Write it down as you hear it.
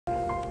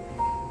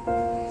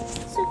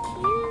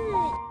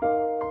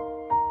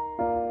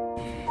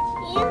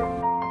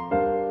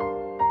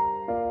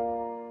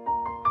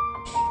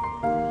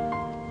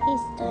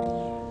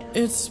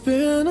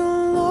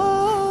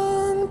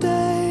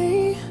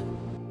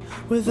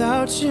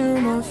without you,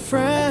 my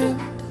friend.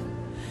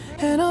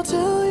 And I'll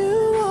tell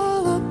you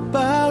all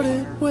about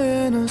it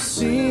when I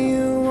see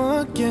you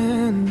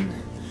again.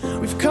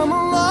 We've come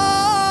a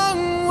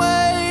long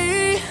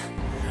way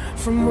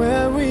from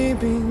where we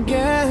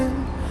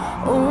began.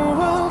 Oh,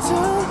 I'll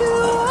tell you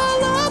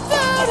all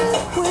about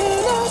it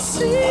when I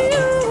see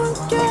you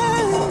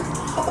again.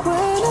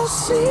 When I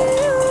see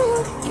you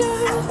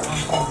again.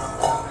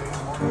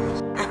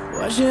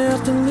 Why'd you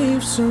have to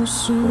leave so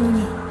soon?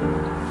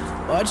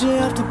 Why'd you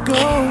have to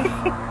go?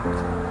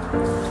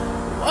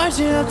 Why'd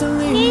you have to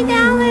leave me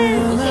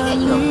when I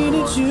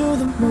needed you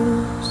the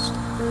most?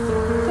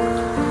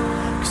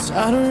 'Cause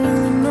I don't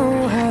really know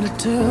how to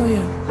tell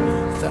you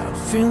without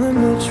feeling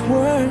much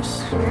worse.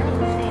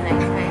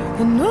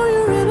 I know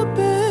you're in a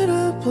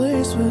better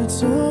place, but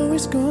it's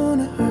always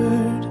gonna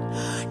hurt.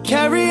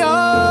 Carry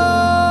on,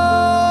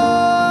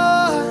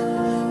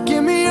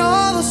 give me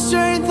all the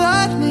strength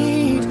I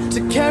need to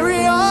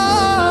carry on.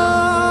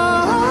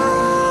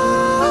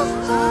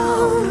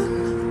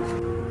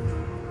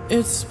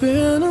 It's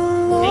been a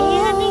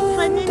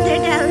long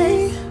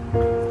day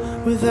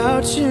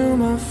without you,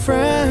 my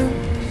friend.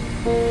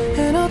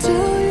 And I'll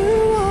tell you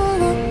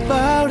all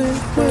about it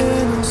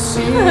when I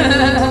see you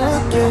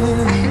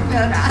again.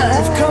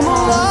 We've come a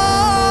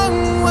long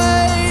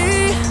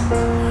way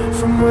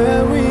from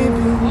where we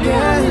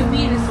began.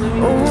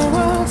 Oh,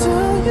 I'll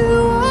tell you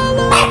all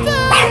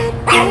about it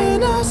when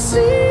I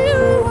see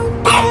you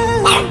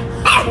again.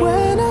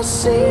 When I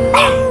see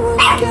you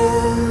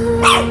again.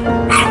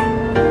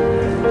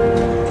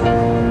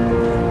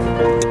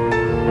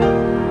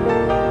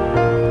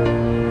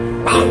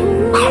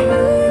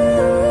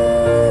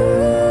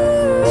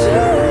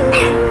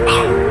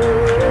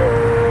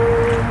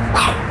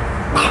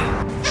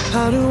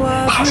 How do I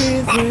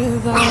breathe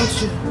without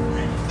you?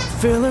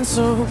 Feeling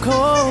so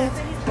cold.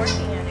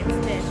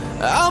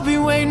 I'll be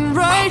waiting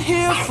right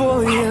here for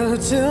you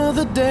till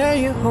the day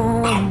you're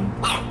home.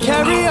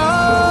 Carry on,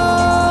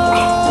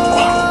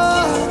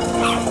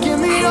 give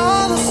me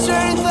all the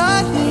strength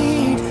I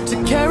need to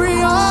carry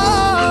on.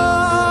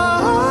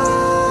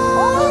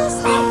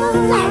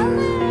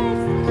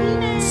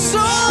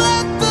 So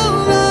let the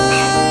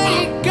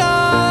light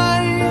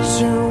guide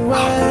your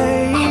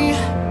way.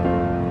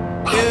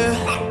 Yeah.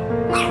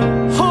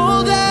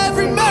 Hold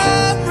every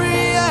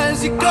memory as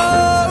you go,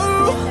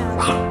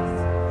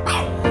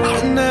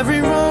 and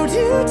every road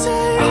you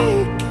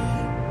take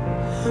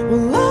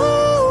will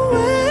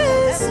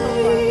always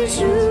lead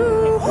you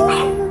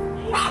home.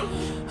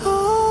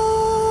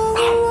 Oh,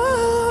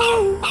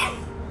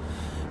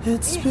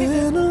 it's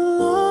been a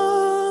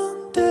long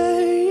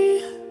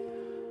day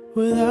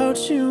without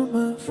you,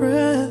 my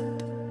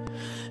friend.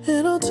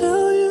 And I'll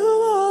tell you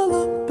all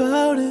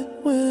about it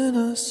when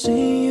I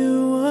see you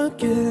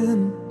again.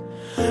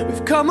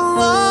 We've come a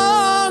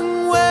long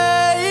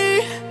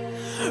way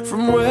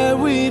from where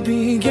we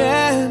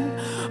began.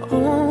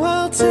 Oh,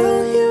 I'll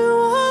tell you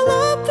all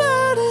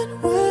about it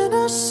when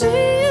I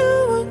see